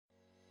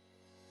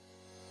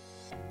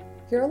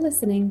You're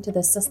listening to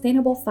the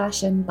Sustainable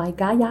Fashion by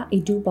Gaia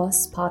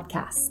Edubos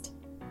podcast,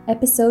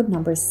 episode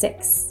number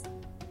 6.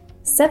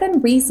 7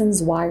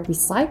 reasons why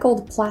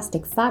recycled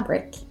plastic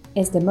fabric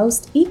is the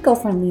most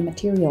eco-friendly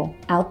material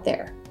out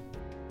there.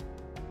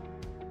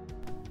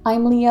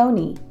 I'm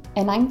Leonie,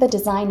 and I'm the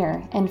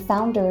designer and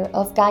founder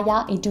of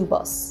Gaia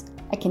Edubos,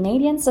 a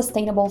Canadian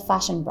sustainable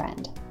fashion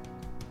brand.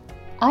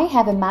 I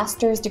have a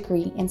master's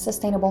degree in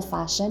sustainable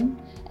fashion,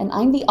 and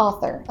I'm the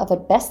author of a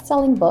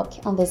best-selling book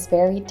on this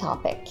very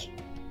topic.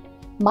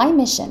 My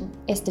mission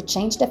is to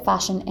change the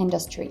fashion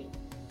industry,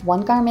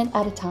 one garment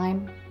at a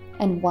time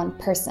and one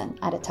person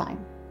at a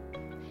time.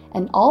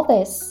 And all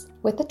this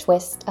with a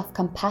twist of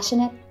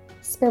compassionate,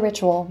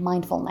 spiritual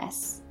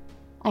mindfulness.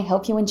 I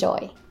hope you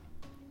enjoy.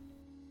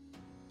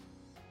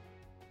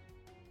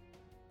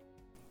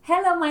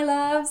 Hello, my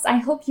loves. I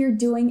hope you're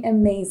doing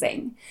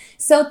amazing.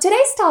 So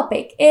today's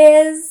topic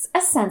is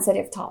a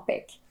sensitive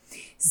topic.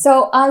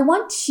 So I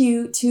want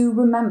you to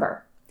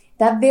remember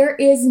that there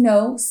is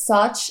no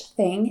such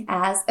thing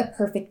as a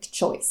perfect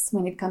choice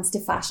when it comes to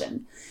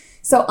fashion.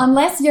 So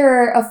unless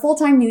you're a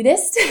full-time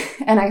nudist,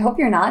 and I hope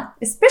you're not,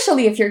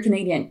 especially if you're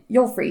Canadian,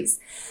 you'll freeze.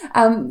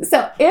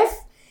 So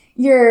if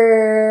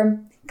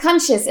you're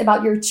conscious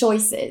about your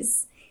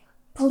choices,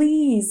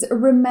 please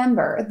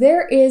remember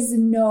there is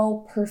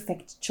no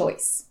perfect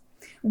choice.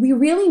 We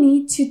really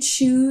need to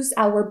choose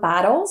our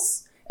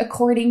battles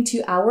according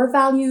to our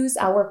values,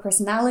 our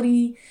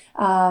personality,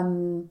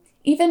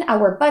 even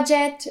our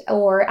budget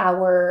or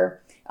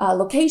our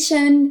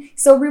location.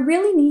 So we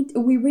really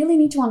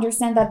need to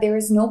understand that there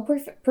is no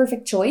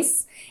perfect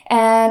choice.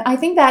 And I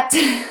think that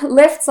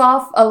lifts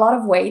off a lot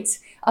of weight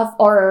of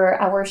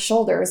our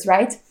shoulders,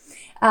 right?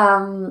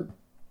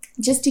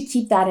 Just to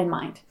keep that in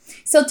mind.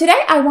 So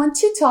today I want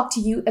to talk to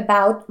you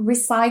about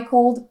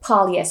recycled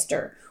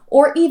polyester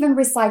or even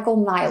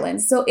recycled nylon.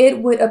 So it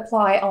would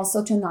apply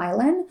also to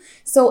nylon.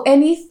 So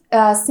any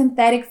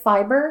synthetic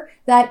fiber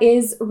that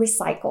is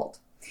recycled.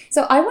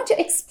 So I want to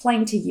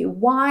explain to you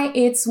why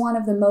it's one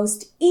of the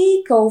most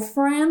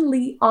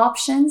eco-friendly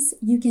options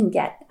you can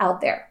get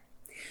out there.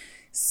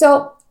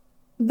 So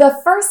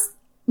the first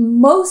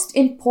most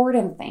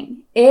important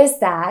thing is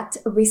that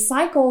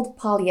recycled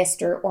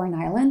polyester or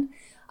nylon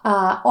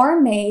are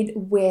made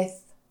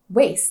with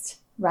waste,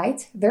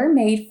 right? They're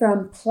made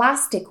from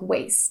plastic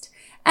waste.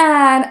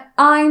 And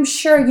I'm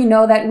sure you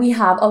know that we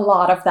have a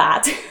lot of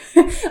that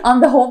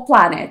on the whole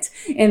planet,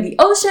 in the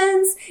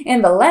oceans,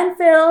 in the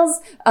landfills,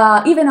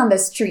 even on the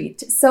street.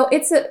 So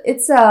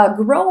it's a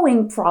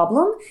growing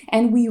problem,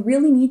 and we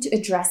really need to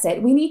address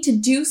it. We need to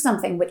do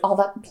something with all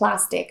that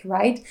plastic,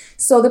 right?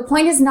 So the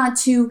point is not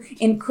to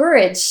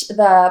encourage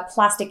the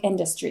plastic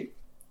industry.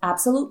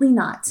 Absolutely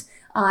not.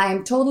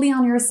 I'm totally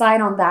on your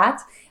side on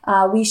that.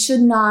 We should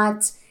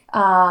not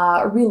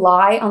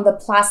rely on the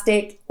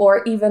plastic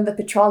or even the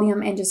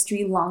petroleum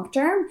industry long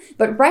term.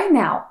 But right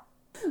now,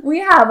 we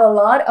have a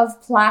lot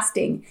of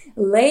plastic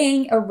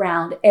laying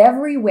around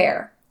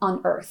everywhere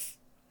on Earth.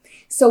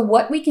 So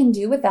what we can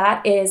do with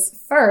that is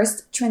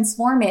first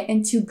transform it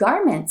into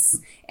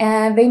garments.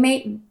 And they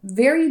make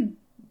very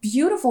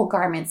beautiful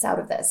garments out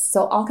of this.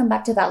 So I'll come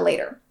back to that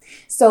later.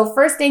 So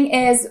first thing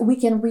is we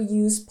can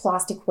reuse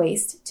plastic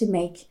waste to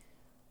make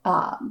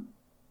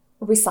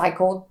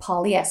recycled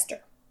polyester.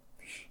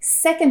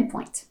 Second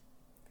point,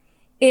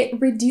 it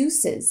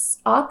reduces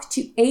up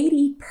to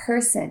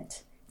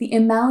 80% the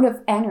amount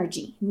of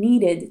energy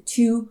needed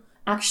to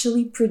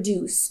actually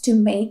produce, to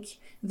make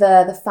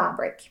the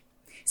fabric.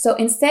 So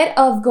instead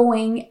of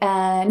going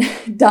and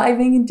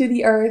diving into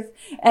the earth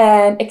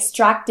and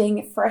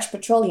extracting fresh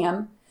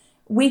petroleum,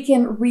 we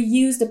can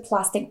reuse the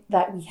plastic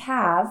that we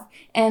have,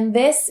 and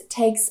this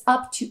takes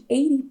up to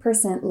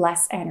 80%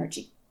 less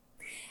energy.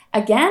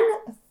 Again,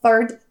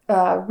 third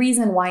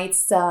reason why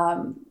it's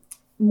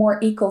more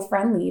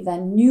eco-friendly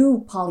than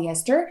new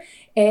polyester,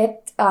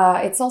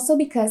 it's also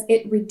because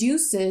it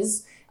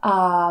reduces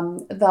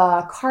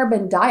the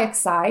carbon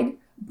dioxide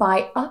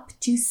by up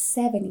to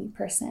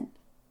 70%.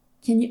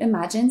 Can you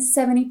imagine?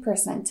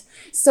 70%.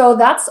 So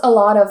that's a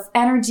lot of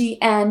energy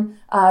and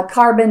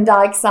carbon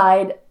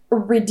dioxide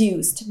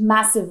reduced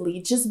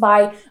massively just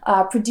by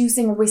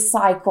producing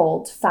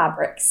recycled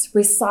fabrics,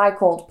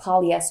 recycled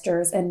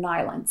polyesters and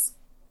nylons.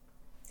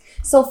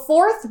 So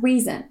fourth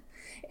reason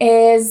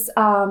is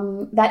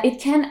that it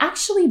can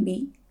actually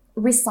be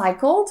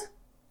recycled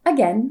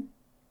again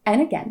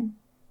and again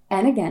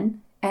and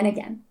again and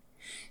again.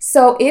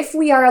 So if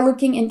we are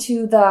looking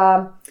into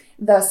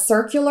the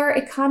circular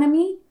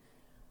economy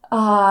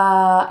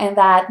and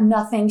that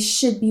nothing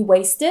should be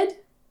wasted,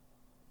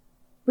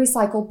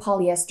 recycled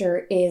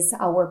polyester is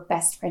our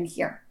best friend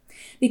here.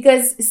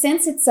 Because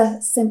since it's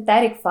a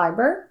synthetic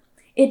fiber,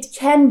 it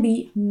can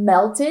be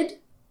melted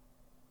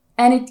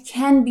and it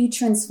can be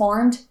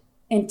transformed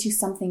into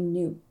something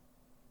new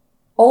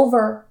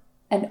over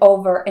and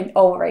over and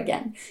over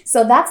again.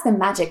 So that's the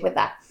magic with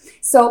that.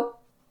 So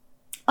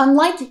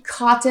unlike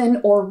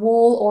cotton or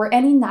wool or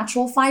any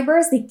natural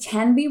fibers, they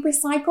can be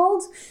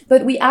recycled,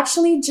 but we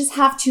actually just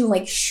have to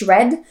like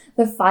shred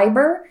the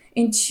fiber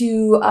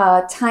into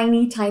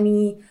tiny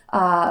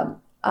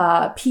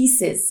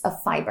pieces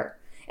of fiber.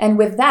 And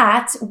with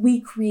that, we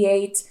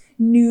create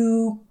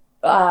new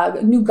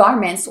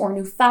garments or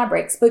new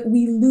fabrics, but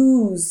we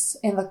lose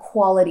in the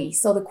quality.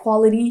 So the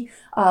quality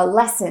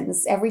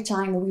lessens every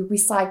time we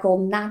recycle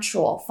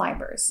natural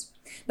fibers.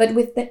 But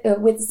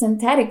with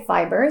synthetic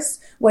fibers,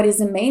 what is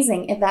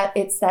amazing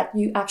is that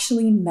you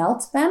actually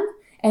melt them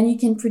and you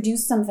can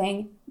produce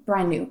something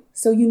brand new.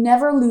 So you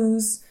never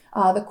lose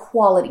the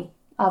quality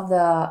of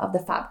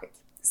the fabric.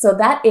 So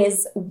that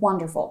is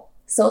wonderful.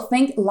 So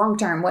think long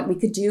term what we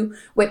could do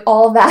with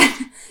all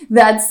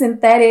that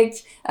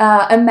synthetic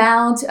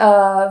amount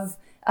of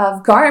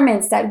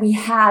garments that we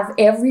have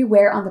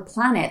everywhere on the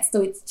planet.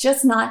 So it's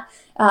just not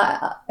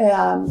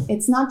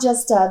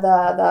just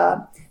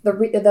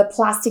the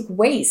plastic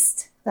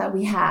waste that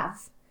we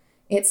have.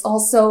 It's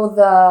also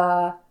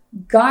the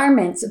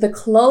garments, the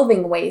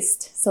clothing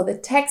waste, so the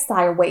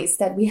textile waste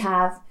that we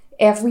have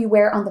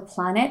everywhere on the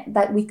planet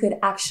that we could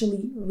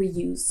actually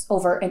reuse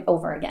over and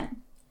over again.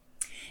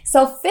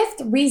 So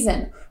fifth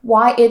reason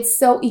why it's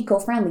so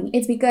eco-friendly,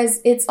 it's because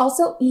it's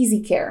also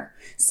easy care.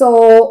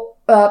 So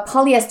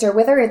polyester,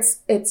 whether it's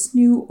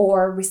new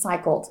or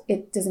recycled,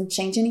 it doesn't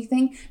change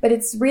anything, but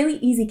it's really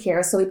easy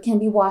care. So it can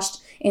be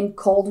washed in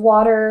cold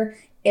water.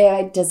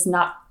 It does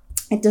not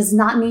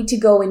need to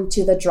go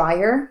into the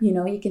dryer.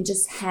 You can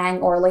just hang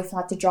or lay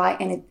flat to dry,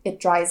 and it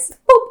dries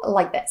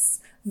like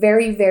this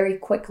very, very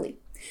quickly.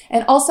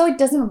 And also it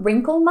doesn't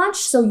wrinkle much,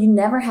 so you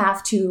never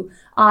have to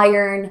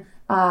iron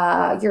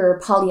your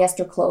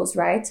polyester clothes,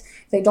 right?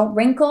 They don't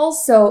wrinkle,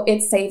 so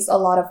it saves a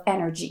lot of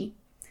energy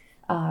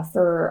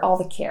for all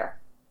the care.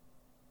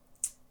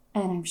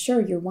 And I'm sure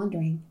you're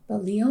wondering,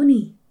 but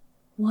Leonie,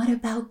 what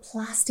about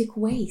plastic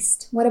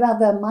waste? What about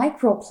the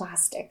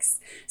microplastics?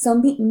 So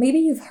maybe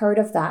you've heard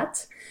of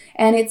that.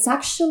 And it's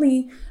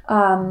actually,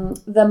 the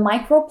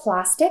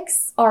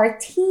microplastics are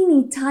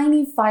teeny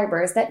tiny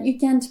fibers that you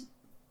can't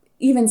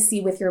even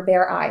see with your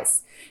bare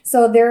eyes.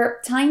 So they're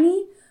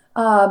tiny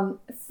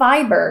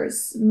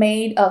fibers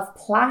made of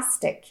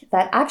plastic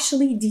that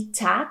actually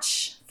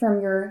detach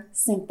from your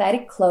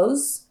synthetic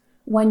clothes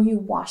when you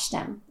wash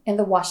them in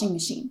the washing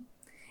machine.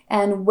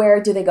 And where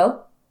do they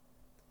go?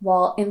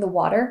 Well, in the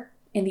water,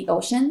 in the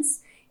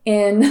oceans,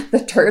 in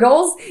the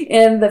turtles,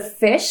 in the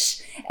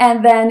fish.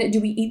 And then do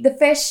we eat the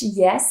fish?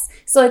 Yes.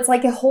 So it's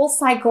like a whole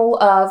cycle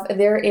of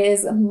there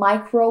is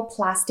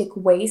microplastic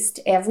waste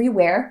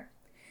everywhere.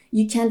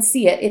 You can't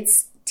see it.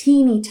 It's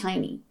teeny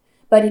tiny,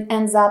 but it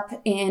ends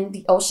up in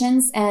the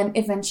oceans and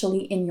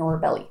eventually in your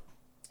belly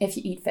if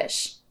you eat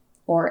fish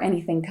or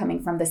anything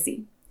coming from the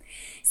sea.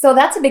 So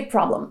that's a big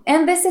problem.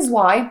 And this is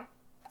why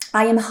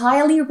I am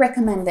highly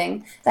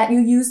recommending that you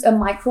use a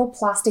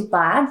microplastic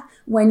bag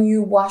when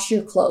you wash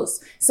your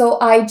clothes. So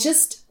I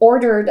just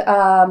ordered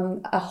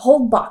a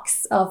whole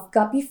box of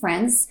Guppy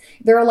Friends.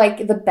 They're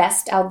like the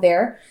best out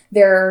there.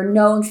 They're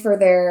known for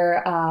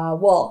their,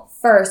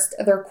 first,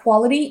 their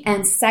quality,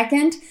 and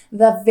second,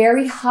 the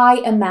very high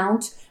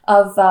amount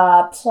of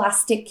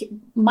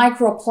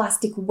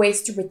microplastic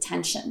waste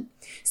retention.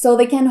 So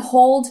they can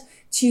hold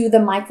to the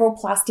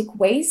microplastic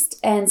waste,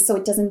 and so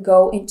it doesn't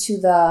go into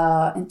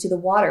the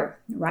water,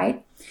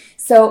 right?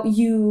 So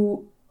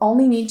you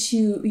only need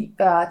to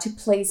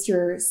place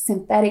your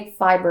synthetic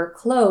fiber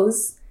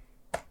clothes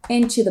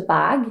into the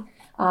bag.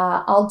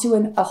 I'll do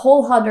a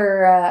whole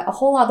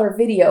other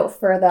video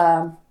for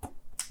the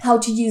how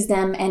to use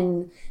them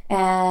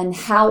and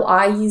how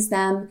I use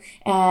them,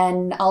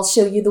 and I'll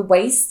show you the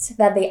waste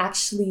that they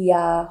actually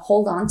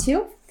hold on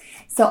to.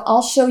 So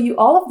I'll show you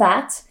all of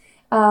that.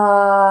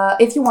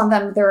 If you want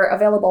them, they're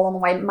available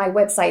on my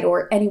website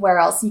or anywhere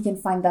else. You can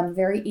find them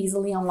very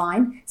easily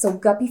online. So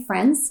Guppy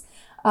Friends.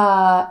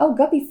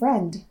 Guppy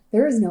Friend.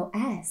 There is no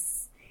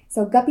S.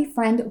 So Guppy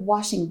Friend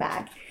washing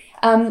bag.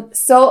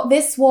 So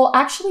this will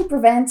actually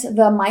prevent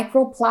the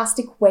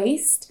microplastic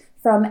waste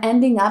from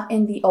ending up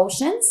in the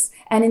oceans.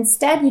 And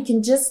instead, you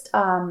can just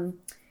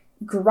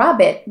grab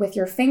it with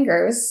your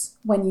fingers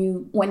when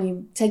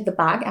you take the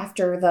bag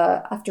after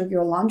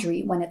your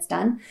laundry when it's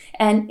done,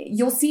 and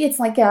you'll see it's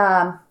like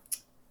the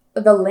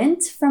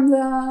lint from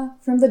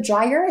the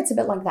dryer. It's a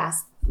bit like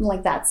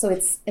that. So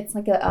it's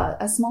like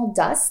a small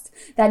dust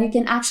that you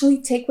can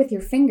actually take with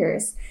your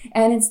fingers,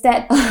 and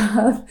instead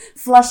of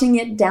flushing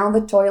it down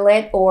the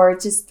toilet or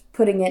just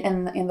putting it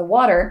in the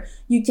water,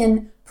 you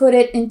can put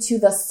it into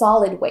the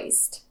solid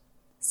waste,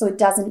 so it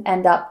doesn't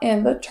end up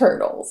in the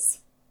turtles.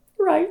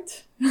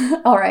 Right.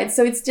 All right.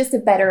 So it's just a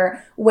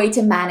better way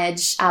to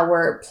manage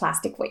our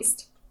plastic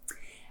waste.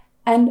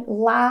 And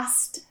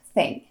last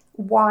thing,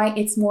 why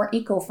it's more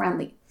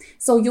eco-friendly.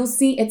 So you'll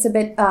see it's a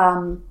bit,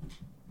 I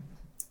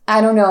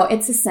don't know,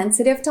 it's a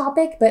sensitive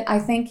topic, but I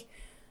think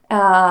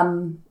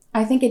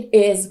it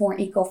is more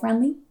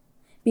eco-friendly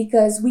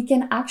because we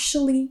can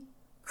actually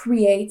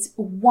create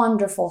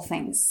wonderful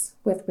things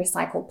with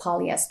recycled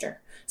polyester.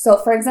 So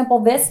for example,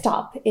 this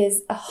top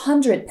is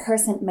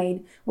 100%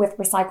 made with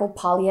recycled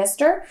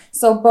polyester.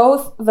 So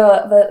both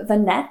the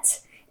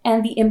net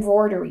and the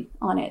embroidery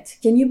on it.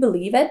 Can you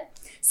believe it?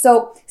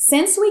 So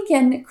since we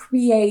can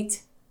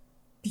create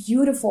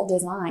beautiful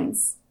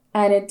designs,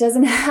 and it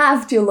doesn't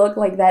have to look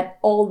like that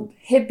old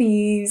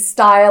hippie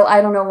style,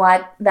 I don't know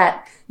what,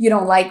 that you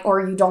don't like or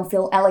you don't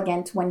feel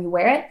elegant when you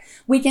wear it.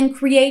 We can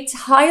create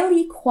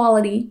highly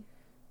quality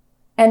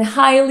and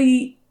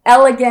highly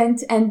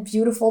elegant and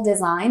beautiful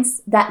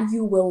designs that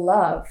you will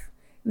love,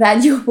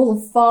 that you will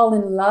fall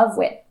in love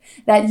with,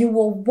 that you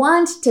will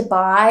want to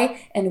buy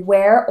and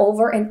wear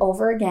over and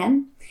over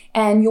again.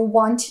 And you'll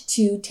want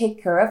to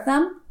take care of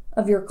them,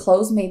 of your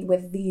clothes made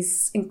with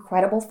these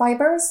incredible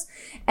fibers.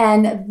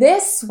 And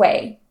this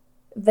way,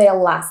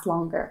 they'll last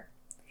longer.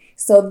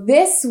 So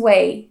this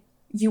way,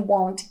 you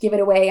won't give it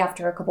away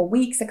after a couple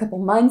weeks, a couple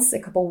months, a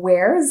couple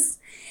wears.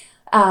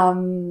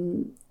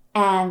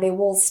 And they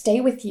will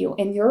stay with you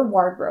in your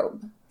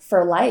wardrobe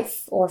for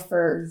life or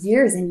for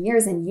years and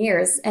years and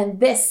years. And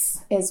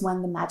this is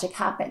when the magic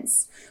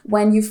happens.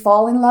 When you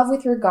fall in love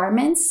with your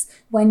garments,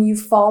 when you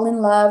fall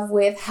in love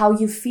with how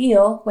you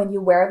feel when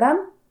you wear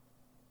them,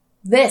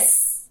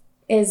 this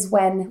is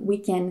when we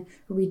can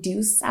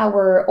reduce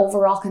our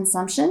overall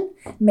consumption,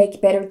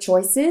 make better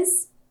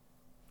choices,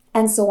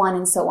 and so on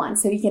and so on.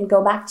 So you can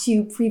go back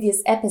to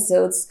previous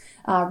episodes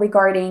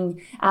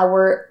regarding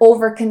our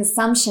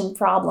overconsumption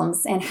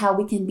problems and how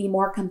we can be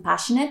more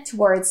compassionate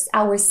towards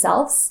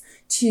ourselves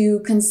to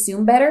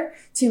consume better,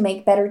 to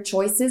make better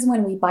choices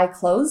when we buy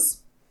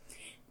clothes.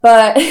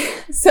 But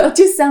so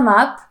to sum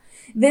up,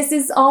 this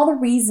is all the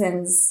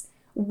reasons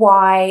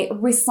why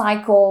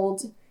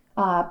recycled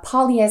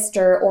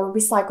polyester or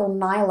recycled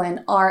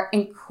nylon are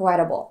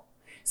incredible.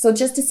 So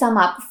just to sum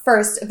up,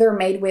 first, they're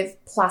made with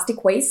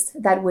plastic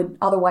waste that would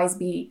otherwise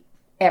be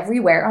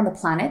everywhere on the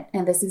planet.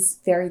 And this is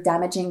very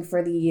damaging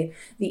for the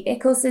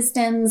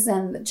ecosystems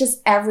and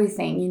just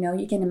everything. You know,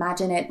 you can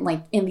imagine it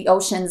like in the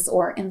oceans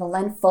or in the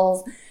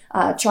landfills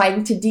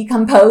trying to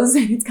decompose.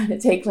 It's going to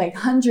take like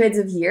hundreds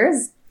of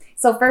years.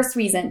 So first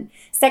reason.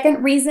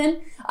 Second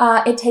reason,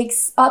 it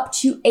takes up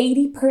to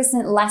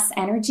 80% less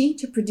energy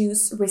to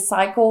produce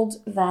recycled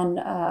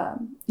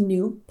than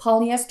new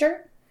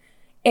polyester.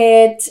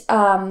 It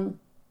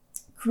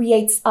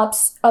creates up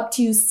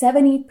to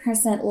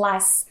 70%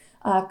 less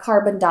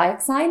carbon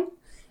dioxide.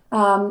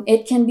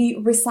 It can be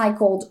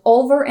recycled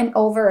over and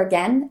over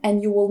again,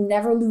 and you will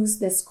never lose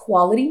this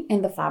quality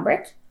in the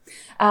fabric.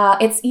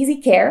 It's easy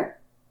care.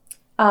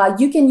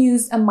 You can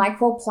use a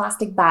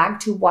microplastic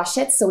bag to wash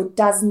it, so it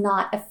does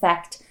not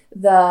affect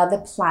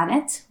the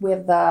planet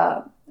with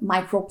the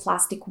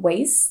microplastic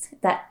waste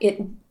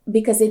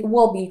because it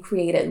will be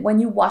created. When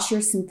you wash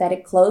your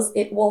synthetic clothes,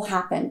 it will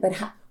happen. But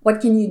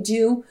what can you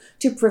do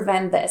to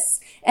prevent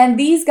this? And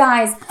these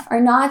guys are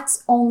not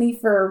only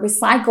for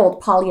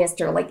recycled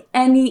polyester,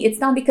 it's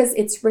not because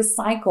it's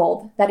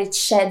recycled that it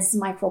sheds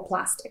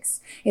microplastics.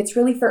 It's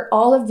really for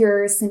all of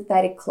your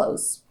synthetic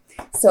clothes.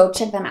 So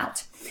check them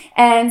out.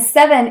 And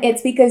 7,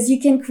 it's because you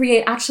can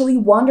create actually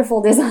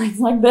wonderful designs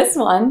like this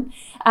one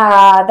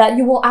that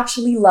you will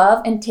actually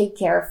love and take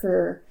care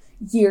for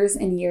years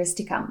and years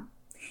to come.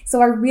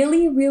 So I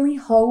really, really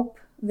hope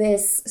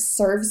this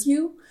serves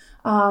you.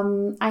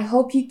 I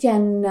hope you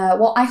can,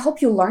 I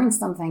hope you learned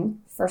something,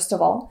 first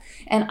of all,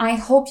 and I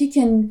hope you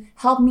can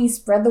help me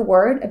spread the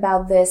word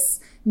about this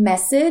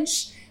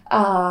message,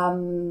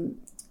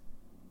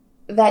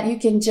 that you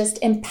can just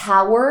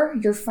empower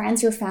your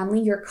friends, your family,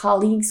 your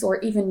colleagues, or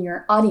even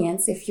your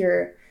audience. If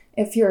you're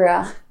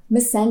a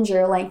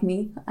messenger like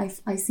me,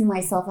 I see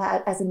myself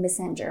as a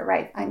messenger,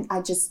 right?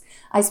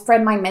 I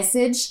spread my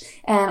message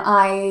and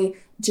I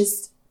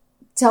just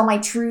tell my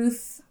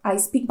truth. I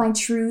speak my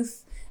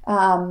truth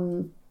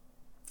when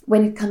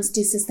it comes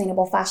to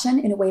sustainable fashion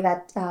in a way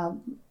that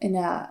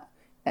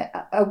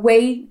a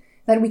way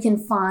that we can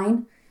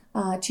find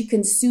to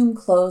consume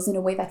clothes in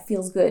a way that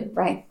feels good,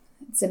 right?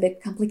 It's a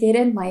bit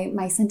complicated.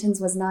 My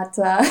sentence was not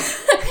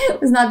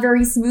was not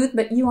very smooth,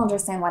 but you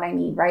understand what I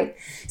mean, right?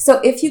 So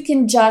if you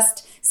can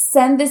just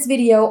send this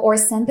video or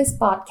send this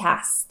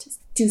podcast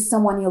to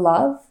someone you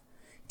love,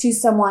 to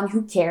someone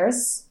who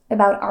cares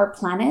about our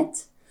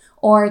planet,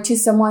 or to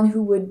someone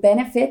who would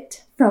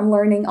benefit from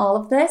learning all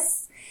of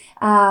this.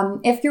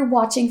 If you're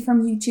watching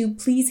from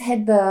YouTube, please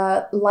hit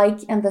the like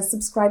and the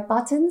subscribe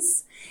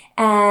buttons.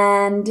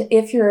 And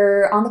if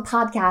you're on the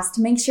podcast,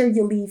 make sure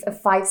you leave a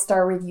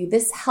 5-star review.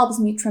 This helps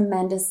me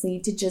tremendously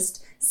to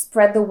just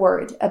spread the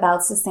word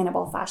about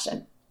sustainable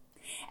fashion.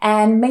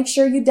 And make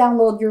sure you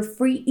download your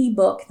free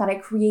ebook that I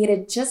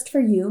created just for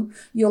you.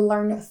 You'll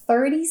learn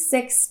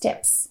 36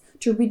 tips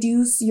to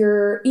reduce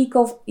your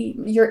eco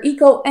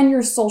and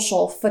your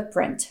social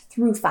footprint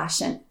through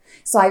fashion.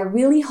 So I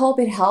really hope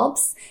it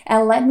helps,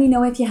 and let me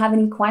know if you have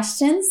any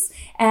questions.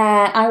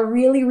 And I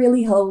really,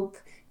 really hope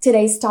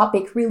today's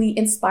topic really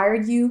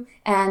inspired you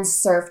and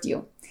served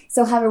you.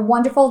 So have a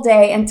wonderful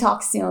day and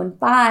talk soon.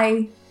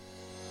 Bye.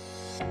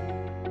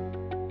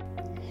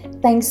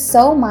 Thanks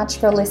so much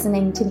for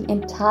listening to the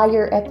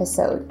entire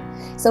episode.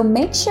 So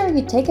make sure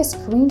you take a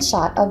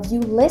screenshot of you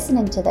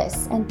listening to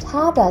this and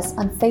tag us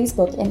on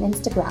Facebook and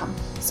Instagram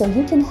so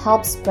you can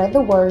help spread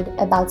the word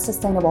about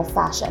sustainable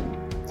fashion.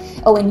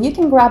 Oh, and you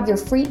can grab your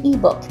free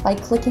ebook by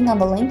clicking on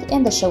the link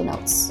in the show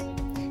notes.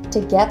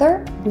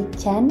 Together, we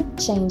can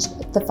change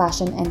the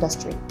fashion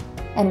industry,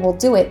 and we'll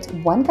do it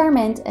one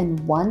garment and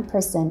one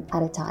person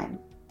at a time.